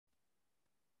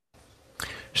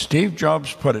Steve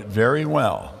Jobs put it very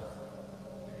well.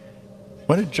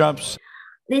 What did Jobs say?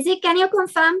 Lizzie, can you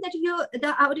confirm that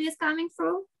the audio is coming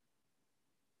through?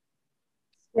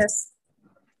 Yes.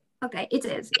 Okay, it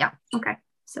is. Yeah. Okay.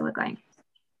 So we're going.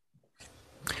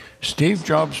 Steve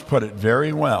Jobs put it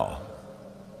very well.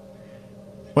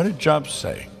 What did Jobs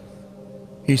say?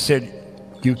 He said,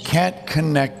 you can't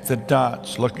connect the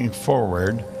dots looking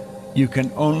forward. You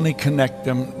can only connect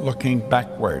them looking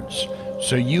backwards.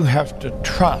 So you have to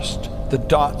trust the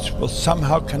dots will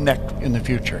somehow connect in the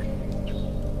future.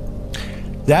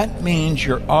 That means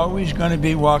you're always going to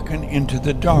be walking into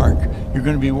the dark. You're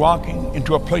going to be walking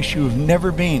into a place you've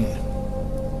never been.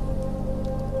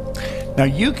 Now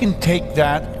you can take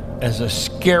that as a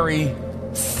scary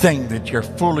thing that you're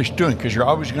foolish doing because you're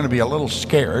always going to be a little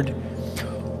scared.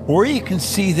 Or you can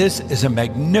see this as a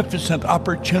magnificent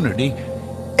opportunity.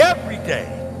 Every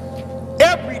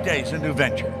day is a new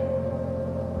venture.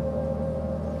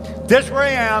 This is where I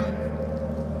am.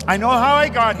 I know how I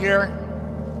got here.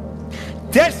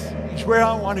 This is where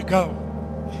I want to go.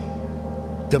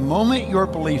 The moment your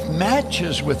belief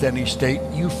matches with any state,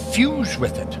 you fuse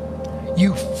with it.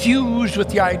 You fuse with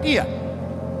the idea.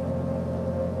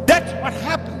 That's what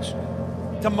happens.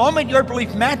 The moment your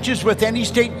belief matches with any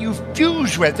state, you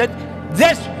fuse with it.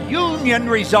 This union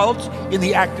results in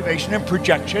the activation and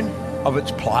projection of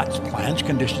its plots, plans,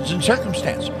 conditions, and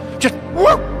circumstance. Just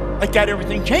whoop, like that,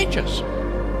 everything changes.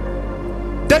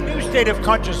 That new state of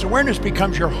conscious awareness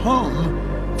becomes your home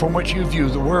from which you view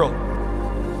the world.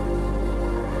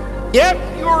 If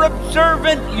you're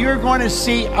observant, you're going to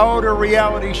see outer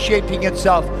reality shaping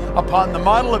itself upon the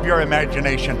model of your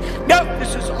imagination. Now,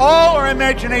 this is all our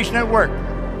imagination at work.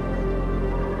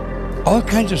 All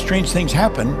kinds of strange things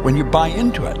happen when you buy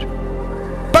into it.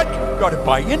 But you've got to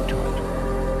buy into it.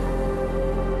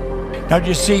 Now,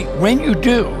 you see, when you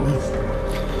do,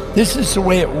 this is the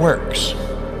way it works.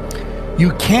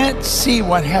 You can't see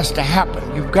what has to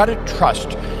happen. You've got to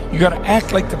trust. You've got to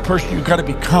act like the person you've got to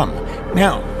become.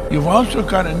 Now, you've also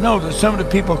got to know that some of the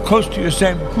people close to you are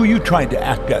saying, who are you trying to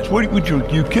act as? What would you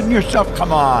kidding yourself?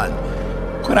 Come on.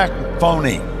 Quit acting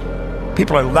phony.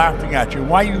 People are laughing at you.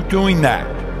 Why are you doing that?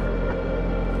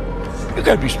 You've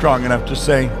got to be strong enough to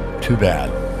say, too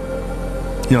bad.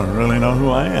 You don't really know who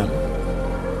I am.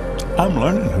 I'm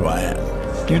learning who I am.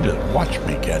 You just watch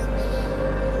me, kid.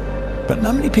 But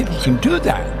not many people can do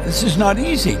that. This is not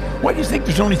easy. Why do you think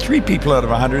there's only 3 people out of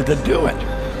 100 that do it?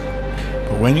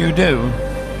 But when you do,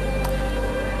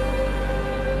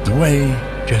 the way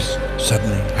just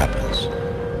suddenly happens.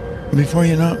 And before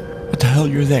you know it, what the hell,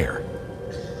 you're there.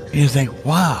 And you think,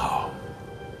 wow.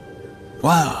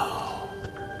 Wow.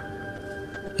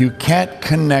 You can't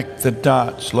connect the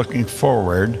dots looking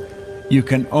forward. You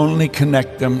can only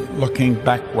connect them looking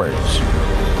backwards.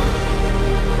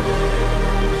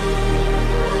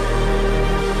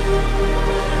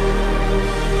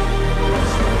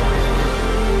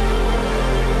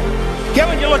 Yeah,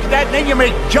 when you look at that, and then you may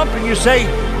jump and you say,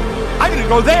 I'm going to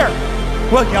go there.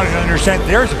 Well, you don't understand,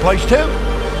 there's a place too.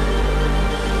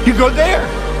 You go there.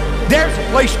 There's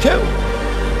a place too.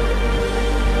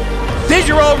 These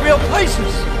are all real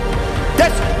places.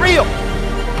 That's real.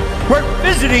 We're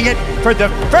visiting it for the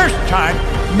first time,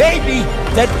 maybe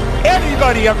that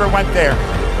anybody ever went there.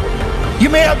 You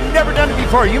may have never done it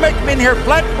before. You may come in here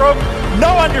flat broke,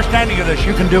 no understanding of this.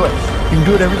 You can do it. You can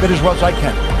do it every bit as well as I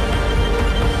can.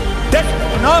 That's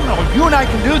phenomenal. You and I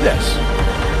can do this.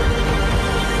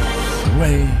 The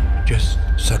way just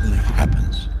suddenly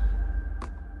happens.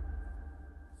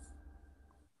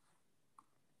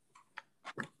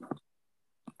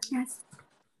 Yes.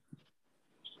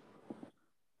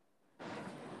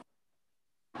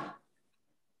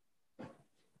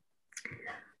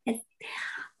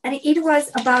 And it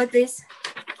was about this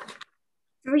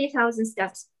 3,000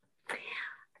 steps.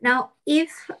 Now,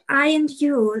 if I and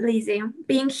you, Lizzie,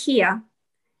 being here,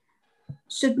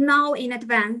 should know in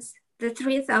advance the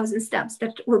 3,000 steps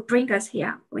that will bring us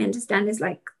here, we understand it's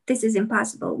like, this is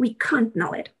impossible. We can't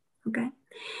know it, okay?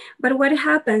 But what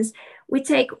happens, we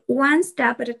take one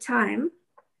step at a time,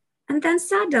 and then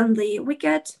suddenly we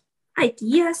get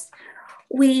ideas,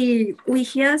 we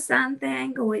hear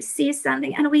something, or we see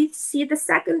something, and we see the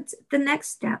next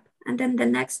step, and then the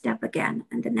next step again,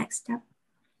 and the next step.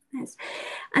 Yes.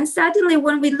 And suddenly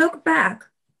when we look back,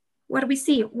 what do we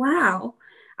see? Wow,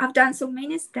 I've done so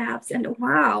many steps, and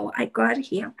wow, I got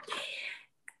here.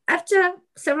 After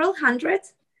several hundred,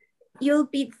 you'll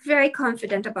be very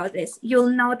confident about this. You'll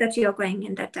know that you're going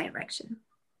in that direction.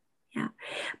 Yeah,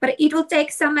 but it will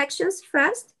take some actions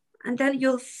first, and then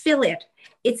you'll feel it.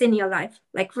 It's in your life,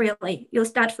 like really. You'll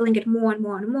start feeling it more and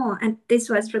more and more. And this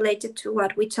was related to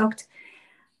what we talked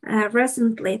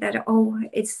recently that, oh,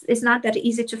 it's not that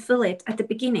easy to fill it at the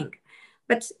beginning,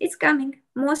 but it's coming.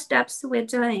 More steps we're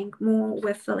doing, more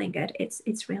we're filling it.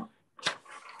 It's real.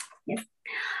 Yes.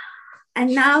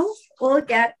 And now we'll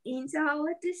get into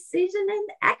our decision and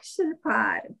action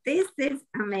part. This is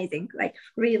amazing, like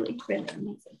really, really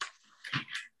amazing.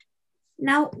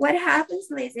 Now, what happens,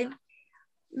 Lizzie?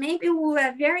 Maybe we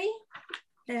were very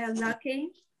lucky.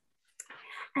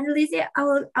 And Lizzie, I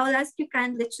will ask you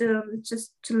kindly to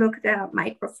just to look the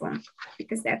microphone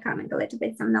because they're coming a little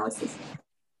bit some noises.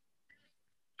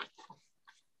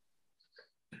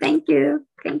 Thank you.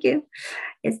 Thank you.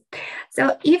 Yes.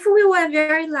 So if we were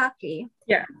very lucky,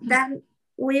 then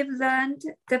we've learned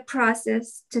the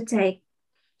process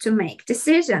to make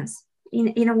decisions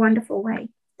in a wonderful way.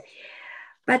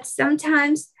 But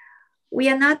sometimes we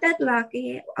are not that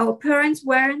lucky. Our parents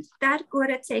weren't that good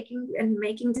at taking and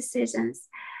making decisions.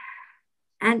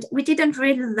 And we didn't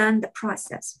really learn the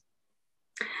process.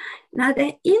 Now,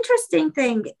 the interesting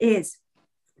thing is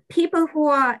people who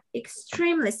are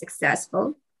extremely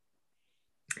successful,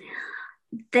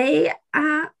 they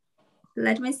are,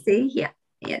 let me see here.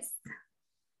 Yes.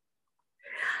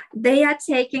 They are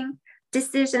taking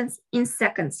decisions in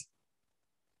seconds.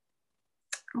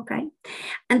 Okay.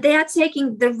 And they are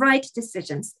taking the right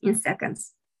decisions in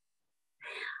seconds.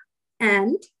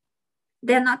 And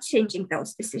they're not changing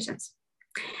those decisions.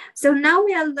 So now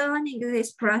we are learning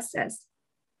this process,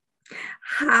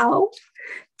 how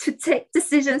to take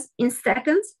decisions in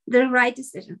seconds, the right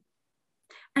decision.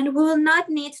 And we will not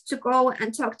need to go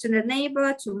and talk to the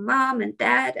neighbor, to mom and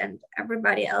dad and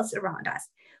everybody else around us.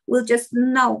 We'll just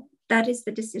know that is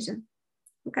the decision.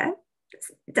 Okay.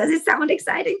 Does it sound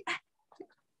exciting?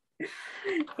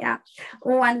 Yeah.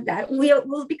 One that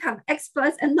we'll become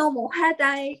experts and no more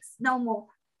headaches, no more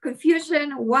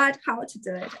confusion, how to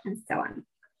do it, and so on.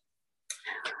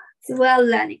 So we're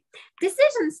learning.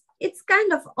 Decisions, it's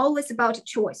kind of always about a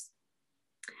choice.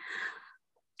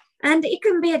 And it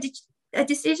can be a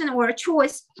decision or a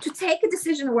choice to take a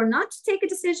decision or not to take a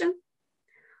decision.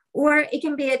 Or it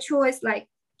can be a choice like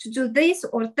to do this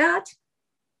or that,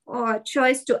 or a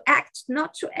choice to act,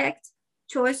 not to act.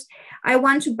 Choice, I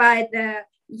want to buy the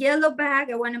yellow bag,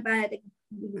 I want to buy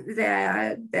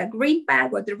the green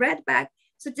bag or the red bag.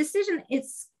 So decision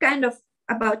is kind of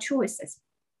about choices.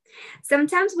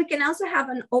 Sometimes we can also have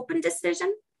an open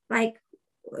decision, like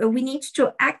we need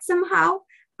to act somehow,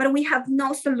 but we have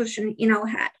no solution in our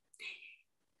head.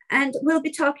 And we'll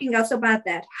be talking also about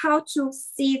that, how to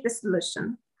see the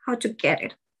solution, how to get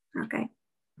it, okay?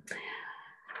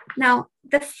 Now,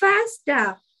 the first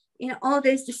step in all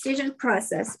this decision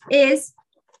process is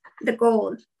the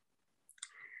goal.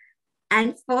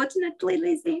 And fortunately,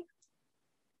 Lizzie,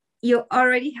 you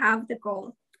already have the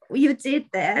goal. You did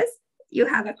this, you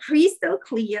have a crystal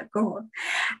clear goal.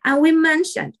 And we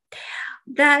mentioned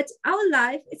that our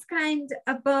life is kind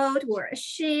of a boat or a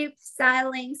ship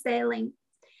sailing.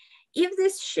 If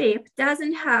this ship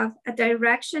doesn't have a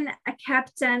direction, a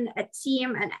captain, a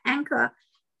team, an anchor,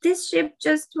 this ship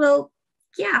just will,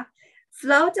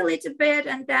 float a little bit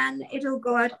and then it'll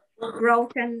go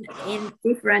broken in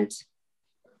different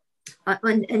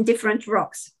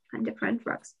rocks.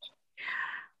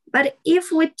 But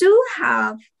if we do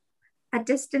have a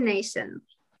destination,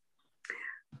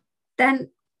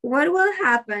 then what will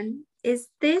happen is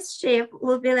this ship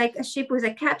will be like a ship with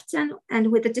a captain and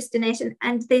with a destination,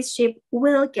 and this ship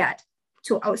will get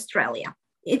to Australia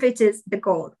if it is the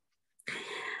goal.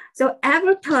 So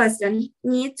every person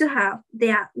needs to have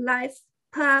their life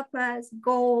purpose,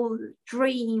 goal,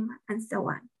 dream, and so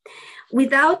on.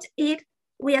 Without it,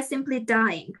 we are simply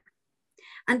dying.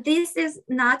 And this is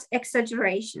not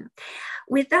exaggeration.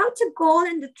 Without a goal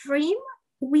and a dream,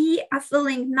 we are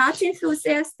feeling not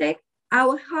enthusiastic.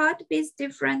 Our heart beats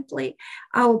differently.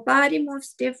 Our body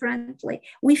moves differently.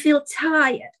 We feel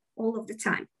tired all of the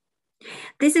time.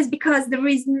 This is because there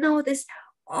is no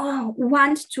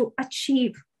want to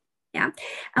achieve. Yeah,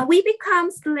 and we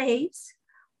become slaves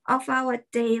of our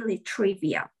daily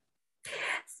trivia.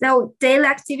 So daily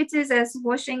activities as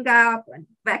washing up and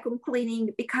vacuum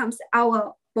cleaning becomes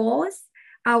our boss,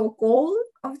 our goal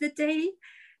of the day.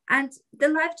 And the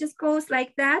life just goes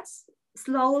like that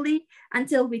slowly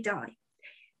until we die.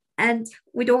 And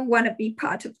we don't want to be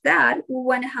part of that. We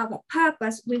want to have a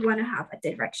purpose. We want to have a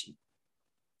direction.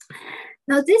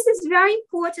 Now, this is very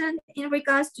important in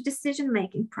regards to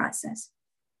decision-making process.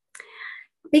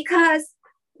 Because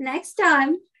next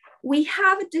time we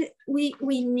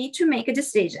need to make a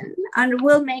decision, and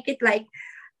we'll make it like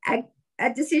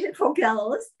a decision for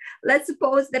girls. Let's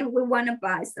suppose that we want to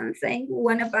buy something. We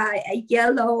want to buy a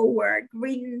yellow or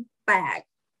green bag.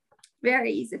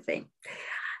 Very easy thing.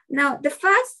 Now, the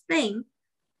first thing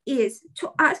is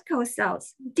to ask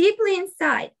ourselves deeply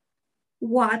inside,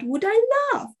 what would I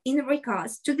love in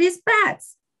regards to these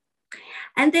bags?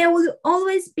 And there will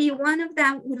always be one of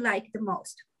them we like the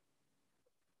most.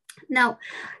 Now,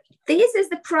 this is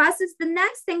the process. The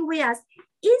next thing we ask,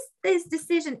 is this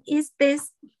decision, is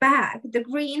this bag, the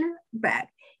green bag,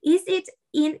 is it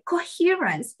in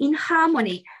coherence, in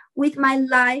harmony with my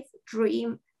life,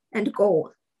 dream, and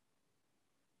goal?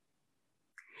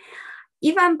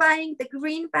 If I'm buying the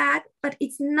green bag, but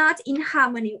it's not in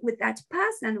harmony with that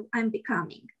person I'm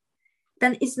becoming,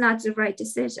 then it's not the right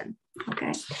decision,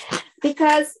 okay?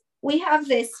 Because we have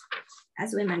this,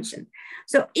 as we mentioned.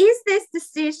 So is this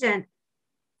decision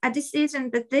a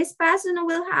decision that this person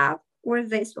will have or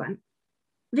this one?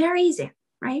 Very easy,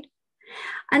 right?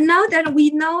 And now that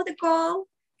we know the goal,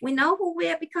 we know who we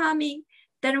are becoming,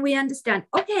 then we understand,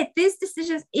 okay, this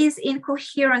decision is in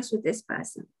coherence with this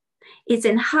person. It's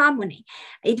in harmony.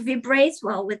 It vibrates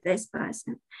well with this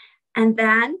person. And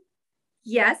then,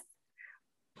 yes,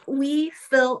 we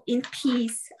feel in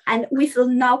peace and we feel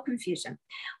no confusion.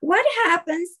 What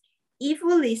happens if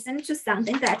we listen to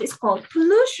something that is called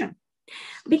pollution?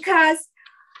 Because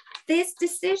this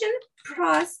decision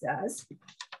process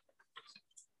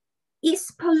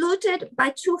is polluted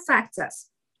by two factors,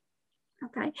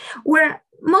 okay? Or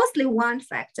mostly one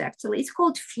factor, actually. It's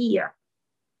called fear,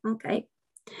 okay?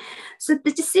 So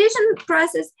the decision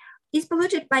process is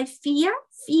polluted by fear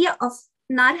of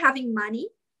not having money,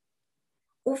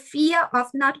 or fear of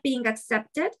not being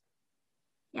accepted,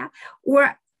 yeah,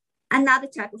 or another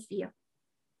type of fear.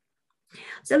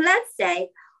 So let's say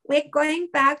we're going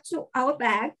back to our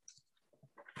bag.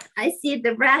 I see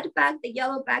the red bag, the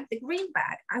yellow bag, the green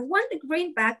bag. I want the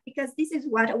green bag because this is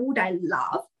what would I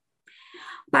love,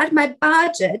 but my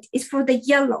budget is for the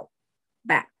yellow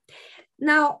bag.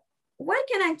 Now, what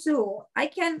can I do? I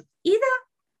can either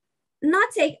not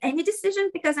take any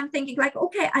decision because I'm thinking like,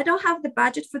 okay, I don't have the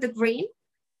budget for the green.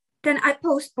 Then I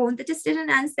postpone the decision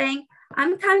and saying,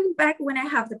 I'm coming back when I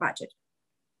have the budget.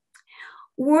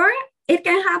 Or it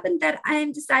can happen that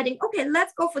I'm deciding, okay,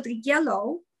 let's go for the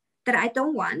yellow that I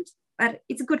don't want, but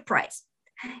it's a good price.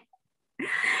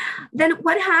 Then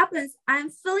what happens? I'm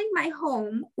filling my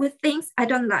home with things I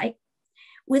don't like,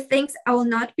 with things I will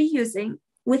not be using,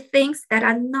 with things that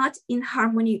are not in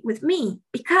harmony with me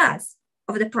because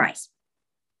of the price.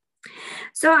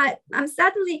 So I'm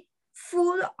suddenly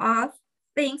full of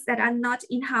things that are not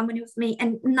in harmony with me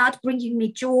and not bringing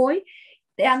me joy.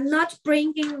 They are not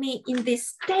bringing me in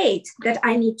this state that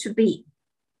I need to be.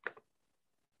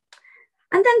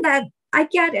 And then that I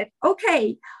get it.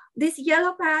 Okay, this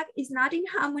yellow bag is not in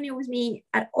harmony with me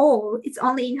at all. It's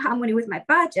only in harmony with my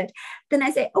budget. Then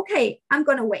I say, okay, I'm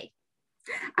gonna wait.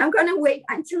 I'm gonna wait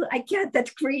until I get that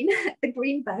the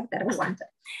green bag that I wanted.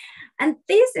 And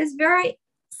this is very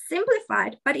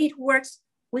simplified, but it works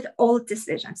with all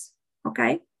decisions,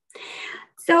 okay?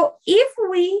 So if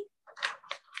we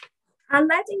are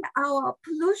letting our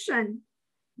pollution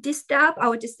disturb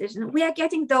our decision, we are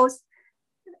getting those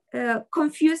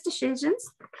confused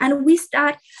decisions, and we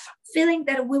start feeling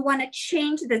that we want to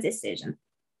change the decision.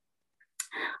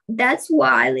 That's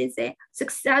why, Lizzie,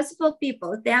 successful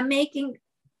people, they are making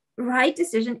right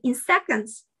decision in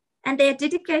seconds, and they are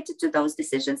dedicated to those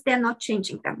decisions. They are not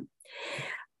changing them.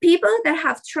 People that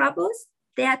have troubles,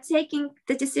 they are taking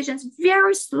the decisions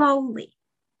very slowly.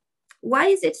 Why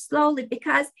is it slowly?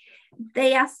 Because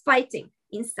they are fighting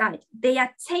inside. They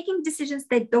are taking decisions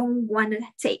they don't want to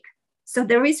take. So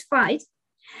there is fight.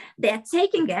 They are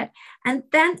taking it, and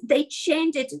then they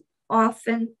change it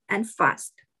often and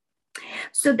fast.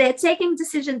 So they're taking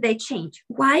decision, they change.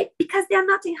 Why? Because they are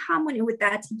not in harmony with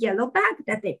that yellow bag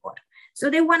that they bought. So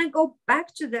they want to go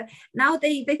back to now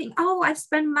they think, oh, I've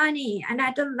spent money and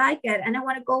I don't like it, and I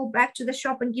want to go back to the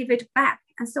shop and give it back,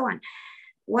 and so on.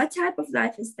 What type of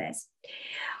life is this?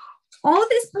 All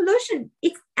this pollution,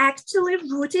 it's actually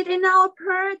rooted in our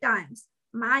paradigms,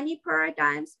 money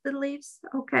paradigms, beliefs,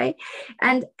 okay,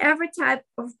 and every type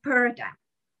of paradigm.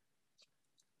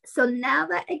 So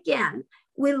never again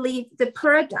we leave the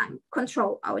paradigm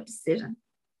control our decision.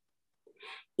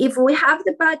 If we have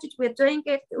the budget, we're doing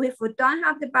it. If we don't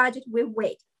have the budget, we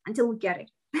wait until we get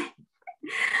it.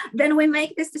 Then we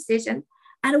make this decision,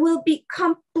 and we'll be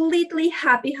completely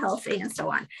happy, healthy, and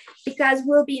so on, because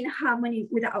we'll be in harmony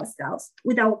with ourselves,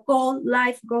 with our goal,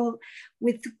 life goal,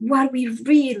 with what we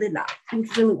really love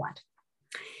and really want.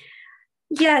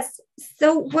 Yes,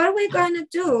 so what we're going to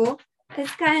do is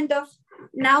kind of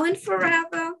now and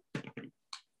forever,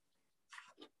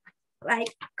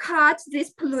 like cut this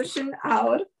pollution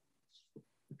out.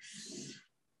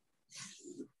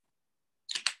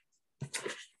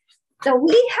 So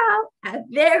we have a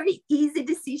very easy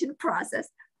decision process.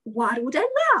 What would I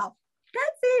love?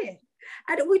 That's it.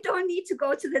 And we don't need to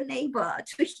go to the neighbor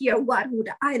to hear what would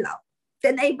I love.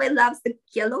 The neighbor loves the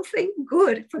yellow thing,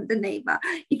 good for the neighbor.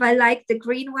 If I like the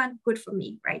green one, good for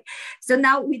me, right? So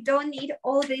now we don't need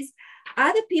all these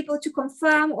other people to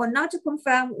confirm or not to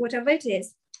confirm, whatever it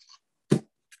is.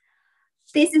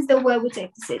 This is the way we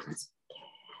take decisions.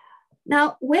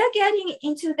 Now we're getting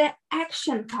into the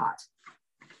action part.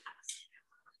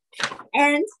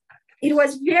 And it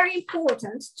was very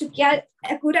important to get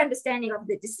a good understanding of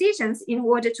the decisions in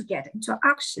order to get into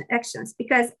actions,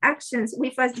 because actions, we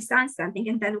first design something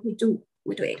and then we do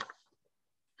it.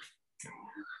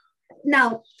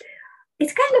 Now,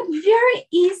 it's kind of very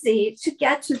easy to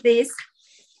get to this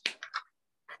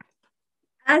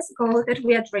as goal that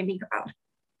we are dreaming about.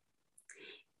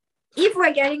 If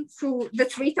we're getting through the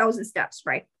 3,000 steps,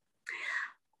 right?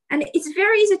 And it's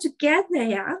very easy to get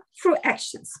there through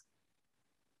actions.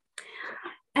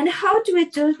 And how do we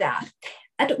do that?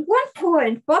 At one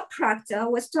point, Bob Proctor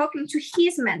was talking to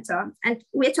his mentor, and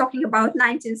we're talking about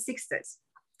 1960s.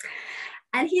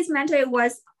 And his mentor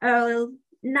was Earl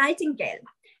Nightingale.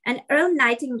 And Earl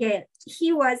Nightingale,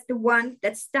 he was the one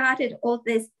that started all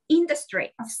this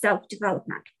industry of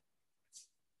self-development.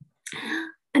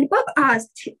 And Bob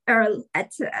asked Earl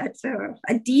at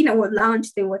a dinner or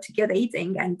lunch, they were together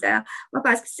eating, and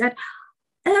Bob said,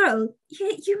 Earl,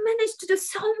 you managed to do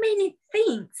so many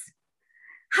things.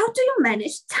 How do you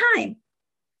manage time?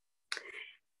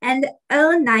 And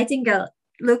Earl Nightingale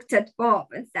looked at Bob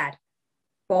and said,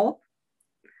 Bob,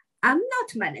 I'm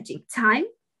not managing time.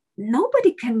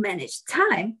 Nobody can manage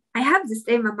time. I have the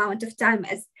same amount of time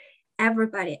as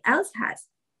everybody else has.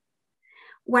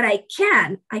 What I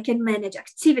can manage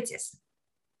activities.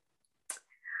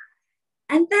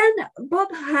 And then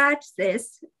Bob had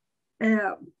this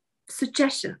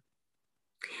suggestion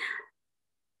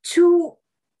to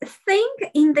think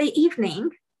in the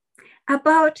evening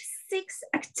about 6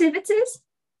 activities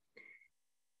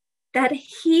that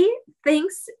he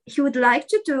thinks he would like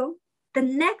to do the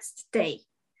next day.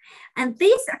 And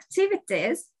these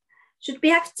activities should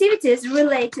be activities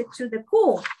related to the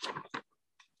goal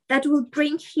that will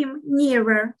bring him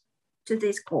nearer to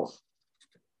this goal.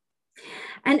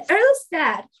 And Earl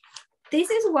said, this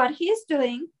is what he is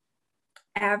doing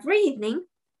every evening.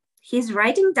 He's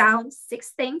writing down 6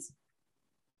 things.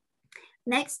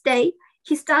 Next day,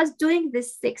 he starts doing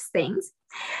these 6 things.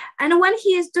 And when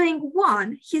he is doing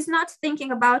one, he's not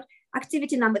thinking about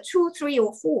activity number 2, 3,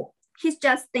 or 4. He's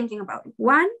just thinking about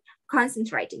one,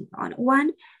 concentrating on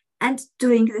one, and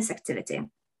doing this activity.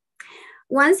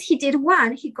 Once he did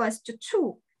 1, he goes to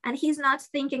 2, and he's not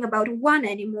thinking about 1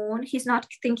 anymore. He's not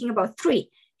thinking about 3.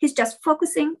 He's just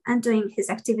focusing and doing his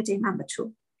activity number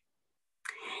 2.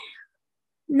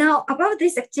 Now, about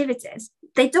these activities,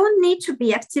 they don't need to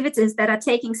be activities that are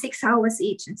taking 6 hours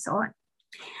each and so on.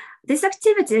 These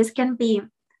activities can be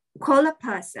call a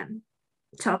person,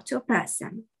 talk to a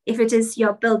person, if it is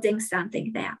you're building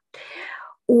something there,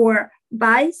 or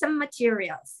buy some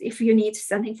materials if you need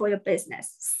something for your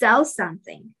business, sell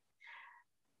something.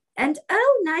 And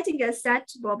Earl Nightingale said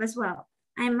to Bob as well,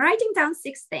 I'm writing down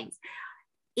 6 things.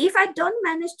 If I don't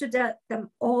manage to do them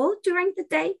all during the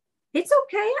day, it's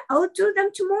okay, I'll do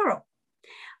them tomorrow.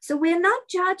 So we're not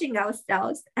judging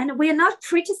ourselves and we're not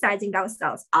criticizing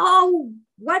ourselves. Oh,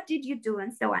 what did you do?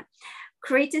 And so on.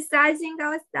 Criticizing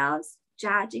ourselves,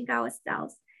 judging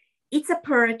ourselves. It's a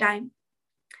paradigm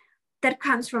that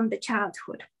comes from the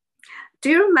childhood.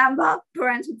 Do you remember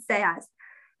parents would say us,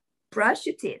 brush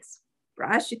your teeth,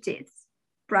 brush your teeth,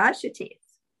 brush your teeth,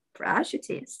 brush your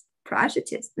teeth, brush your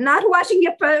teeth. Not brushing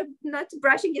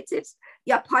your teeth,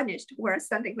 you're punished or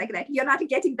something like that. You're not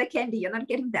getting the candy, you're not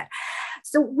getting that.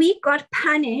 So we got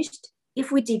punished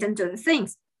if we didn't do the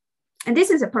things. And this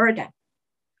is a paradigm.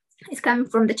 It's coming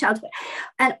from the childhood.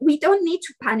 And we don't need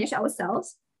to punish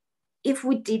ourselves if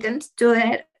we didn't do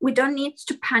it. We don't need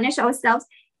to punish ourselves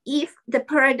if the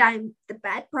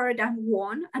bad paradigm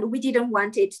won and we didn't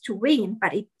want it to win,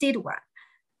 but it did win.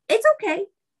 It's okay.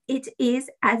 It is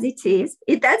as it is.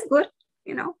 That's good.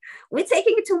 We're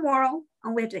taking it tomorrow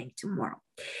and we're doing it tomorrow.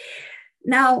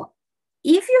 Now,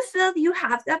 if you feel you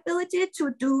have the ability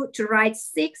to write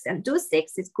 6 and do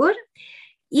 6, it's good.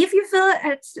 If you feel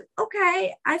it's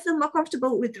okay, I feel more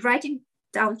comfortable with writing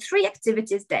down 3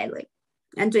 activities daily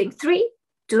and doing 3,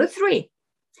 do 3.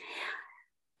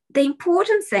 The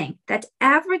important thing that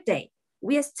every day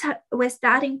we're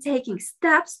starting taking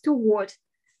steps toward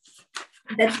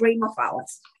the dream of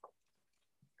ours.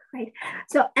 Right?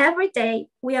 So every day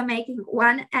we are making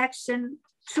 1 action,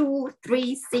 2,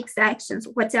 3, 6 actions,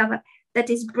 whatever that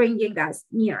is bringing us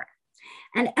nearer.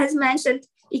 And as mentioned,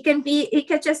 it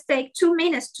can just take 2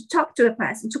 minutes to talk to a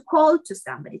person, to call to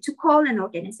somebody, to call an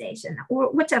organization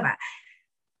or whatever.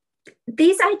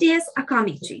 These ideas are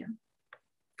coming to you.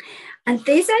 And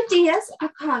these ideas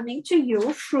are coming to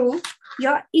you through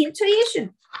your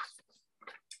intuition.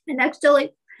 And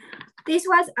actually, this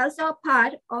was also a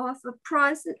part of a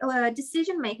process,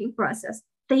 decision-making process,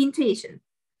 the intuition.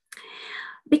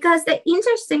 Because the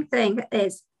interesting thing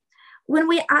is, when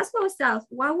we ask ourselves,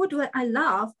 what would I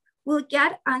love? We'll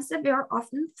get answer very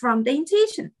often from the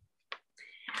intuition.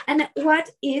 And what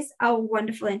is our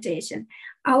wonderful intuition?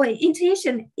 Our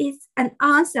intuition is an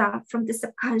answer from the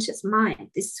subconscious mind,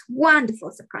 this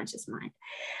wonderful subconscious mind.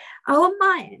 Our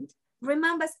mind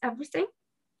remembers everything,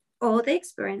 all the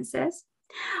experiences.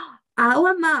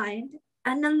 Our mind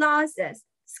analyzes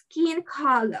skin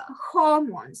color,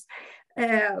 hormones,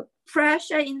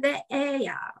 pressure in the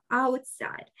air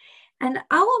outside. And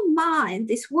our mind,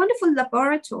 this wonderful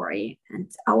laboratory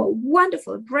and our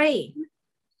wonderful brain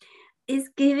is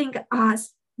giving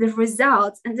us the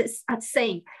results and it's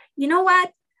saying, you know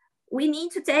what? We need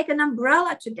to take an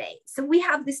umbrella today. So we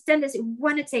have this tendency, we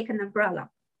want to take an umbrella.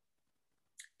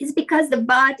 It's because the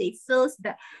body feels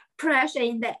the pressure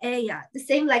in the air, the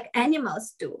same like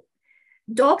animals do.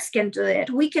 Dogs can do it,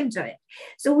 we can do it.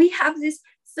 So we have this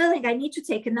feeling, I need to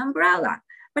take an umbrella.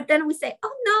 But then we say,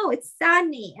 oh no, it's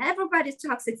sunny. Everybody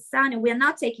talks it's sunny. We are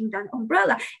not taking that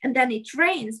umbrella. And then it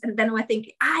rains. And then I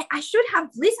think, I should have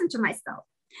listened to myself.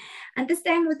 And the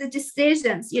same with the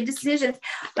decisions, your decisions,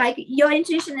 like your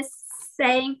intuition is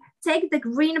saying, take the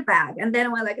green bag. And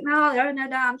then we're like, no,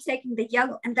 I'm taking the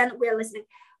yellow. And then we're listening.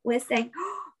 We're saying,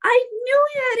 oh, I knew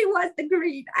that it was the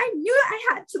green. I knew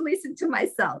I had to listen to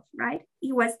myself, right?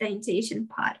 It was the intuition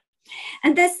part.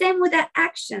 And the same with the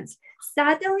actions.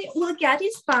 Suddenly we'll get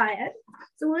inspired.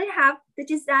 So we'll have the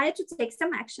desire to take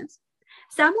some actions.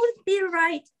 Some will be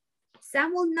right.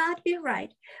 Some will not be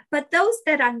right. But those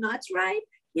that are not right,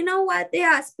 you know what? They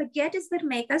are spaghettis that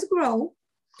make us grow,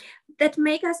 that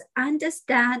make us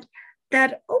understand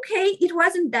that, okay, it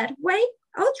wasn't that way.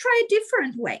 I'll try a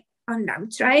different way. And I'm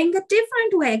trying a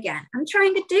different way again. I'm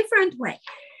trying a different way.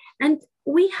 And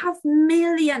we have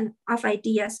millions of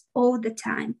ideas all the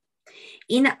time.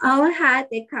 In our head,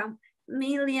 they come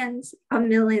millions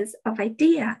of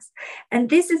ideas. And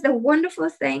this is the wonderful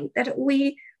thing that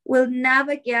we will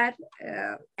never get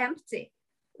empty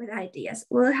with ideas.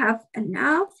 We'll have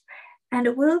enough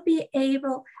and we'll be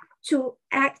able to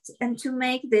act and to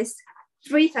make this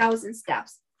 3,000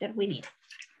 steps that we need.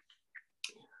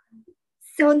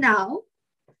 So now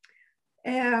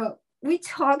we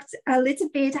talked a little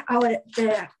bit about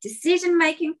the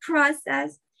decision-making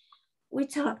process. We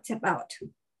talked about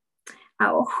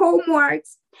our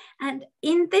homeworks. And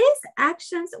in these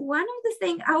actions, one of the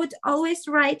things I would always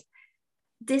write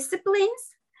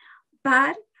disciplines,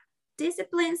 but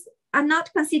disciplines are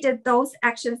not considered those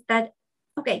actions that,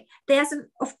 okay, there's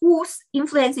of course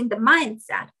influencing the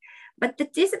mindset, but the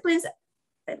disciplines,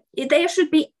 there should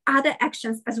be other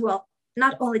actions as well,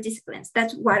 not only disciplines.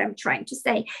 That's what I'm trying to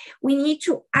say. We need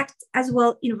to act as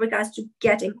well in regards to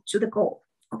getting to the goal.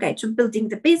 Okay, to building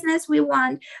the business we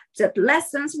want, the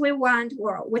lessons we want,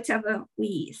 or whatever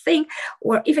we think,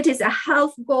 or if it is a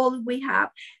health goal we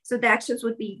have. So the actions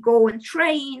would be go and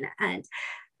train and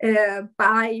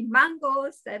buy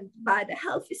mangoes and buy the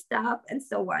healthy stuff and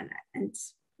so on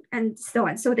and so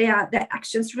on. So they are the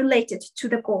actions related to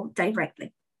the goal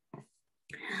directly.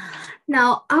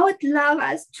 Now, I would love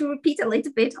us to repeat a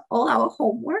little bit all our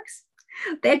homeworks.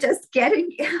 They're just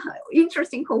getting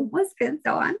interesting homeworks and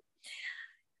so on.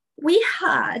 We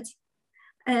had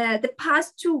the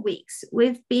past 2 weeks,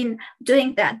 we've been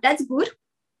doing that. That's good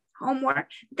homework.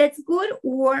 That's good,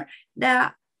 or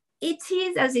the it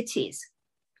is as it is.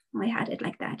 We had it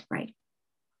like that, right?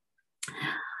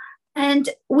 And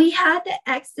we had the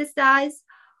exercise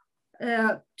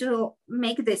to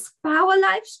make this Power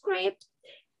Life script.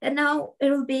 And now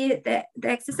it will be, the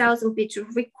exercise will be to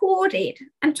record it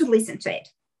and to listen to it.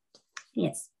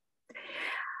 Yes.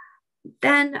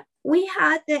 Then we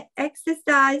had the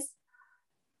exercise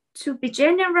to be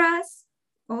generous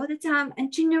all the time.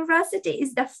 And generosity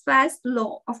is the first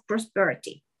law of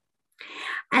prosperity.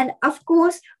 And of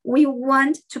course, we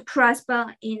want to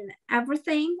prosper in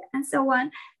everything and so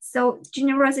on. So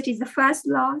generosity is the first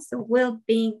law. So we're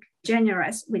being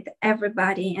generous with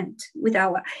everybody and with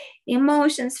our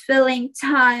emotions, feeling,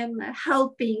 time,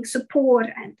 helping, support,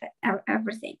 and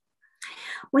everything.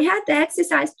 We had the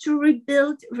exercise to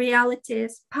rebuild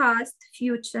realities, past,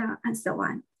 future, and so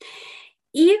on.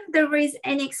 If there is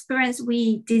any experience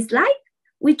we dislike,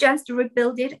 we just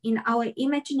rebuild it in our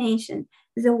imagination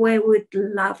the way we'd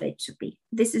love it to be.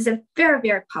 This is a very,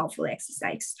 very powerful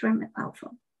exercise, extremely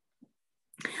powerful.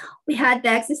 We had the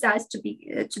exercise to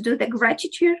do the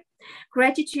gratitude.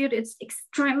 Gratitude is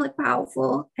extremely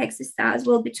powerful exercise.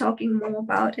 We'll be talking more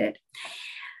about it.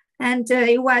 And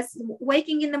it was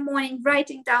waking in the morning,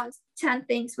 writing down 10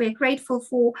 things we're grateful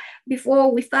for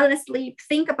before we fell asleep,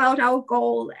 think about our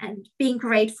goal and being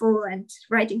grateful, and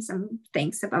writing some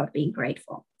things about being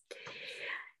grateful.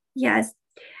 Yes.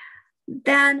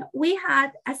 Then we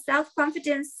had a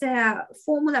self-confidence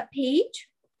formula page.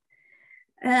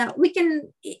 We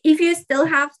can, if you still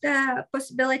have the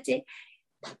possibility,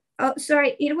 oh,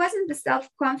 sorry, it wasn't the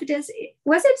self-confidence.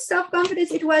 Was it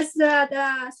self-confidence? It was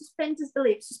the suspend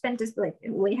disbelief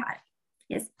we had.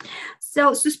 Yes.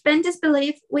 So suspend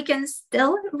disbelief, we can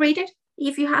still read it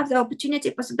if you have the opportunity,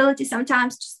 possibility.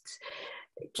 Sometimes just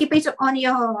keep it on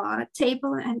your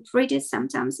table and read it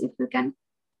sometimes if you can.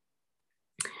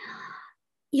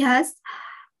 Yes.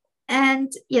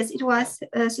 And yes, it was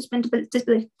suspend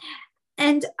disbelief.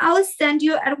 And I'll send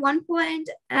you at one point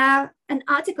an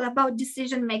article about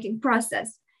decision-making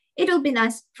process. It'll be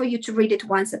nice for you to read it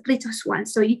once, at least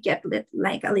once, so you get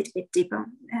like a little bit deeper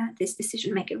this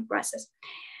decision-making process.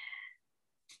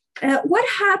 What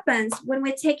happens when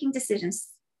we're taking decisions?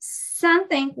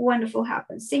 Something wonderful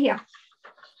happens. See here.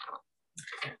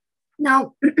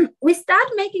 Now, we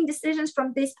start making decisions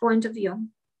from this point of view.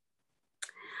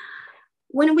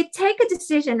 When we take a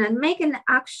decision and make an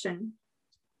action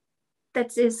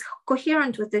that is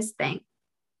coherent with this thing,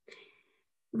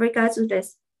 regards to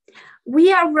this,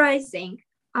 we are raising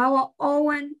our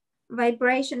own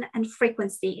vibration and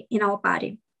frequency in our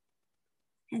body.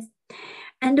 Yes.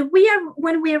 And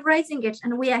when we are raising it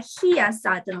and we are here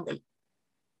suddenly,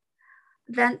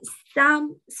 then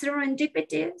some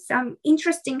serendipity, some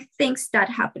interesting things start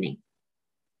happening.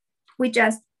 We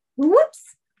just,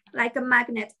 whoops, like a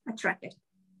magnet attracted,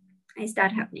 and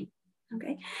start happening.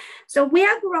 Okay, so we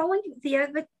are growing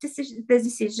the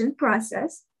decision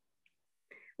process.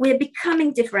 We are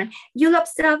becoming different. You'll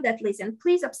observe that, listen,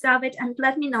 please observe it and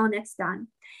let me know next time.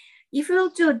 If you'll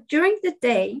do during the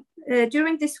day,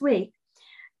 during this week,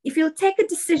 if you'll take a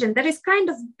decision that is kind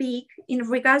of big in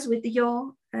regards with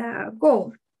your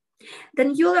goal,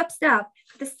 then you'll observe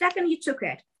the second you took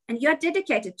it and you're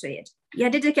dedicated to it. You're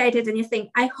dedicated and you think,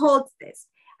 I hold this.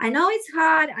 I know it's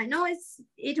hard. I know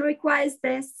it requires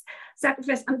this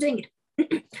sacrifice. I'm doing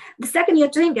it. The second you're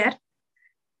doing it,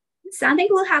 something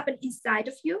will happen inside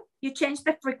of you. You change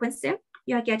the frequency.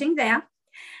 You're getting there.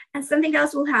 And something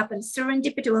else will happen.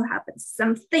 Serendipity will happen.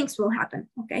 Some things will happen.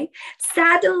 Okay.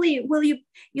 Suddenly,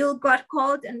 you'll got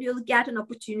called and you'll get an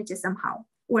opportunity somehow,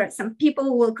 where some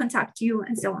people will contact you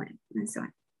and so on and so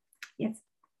on. Yes.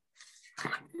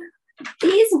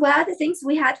 These were the things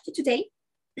we had for today.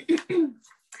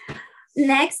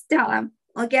 Next, I'll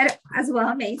get it as well.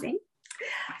 Amazing.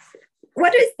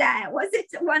 What is that? Was it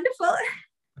wonderful?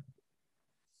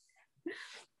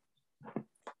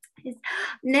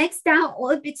 Next time,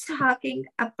 we'll be talking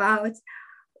about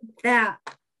the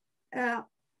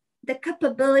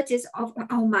capabilities of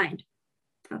our mind.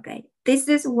 Okay, this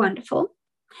is wonderful.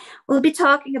 We'll be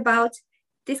talking about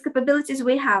these capabilities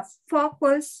we have: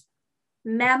 focus,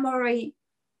 memory,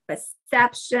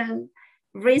 perception,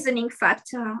 reasoning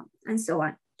factor, and so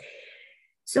on.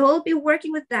 So we'll be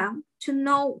working with them to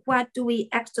know what do we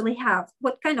actually have,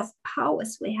 what kind of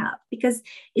powers we have, because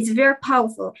it's very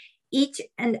powerful. Each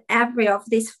and every of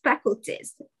these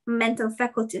faculties, mental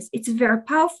faculties, it's very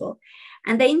powerful.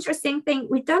 And the interesting thing,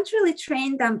 we don't really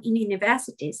train them in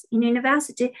universities. In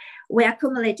university, we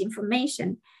accumulate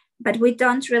information, but we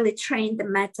don't really train the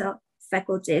mental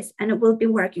faculties, and we'll be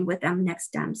working with them next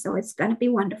time. So it's going to be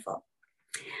wonderful.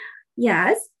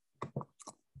 Yes.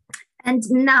 And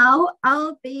now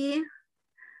I'm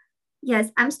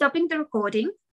stopping the recording.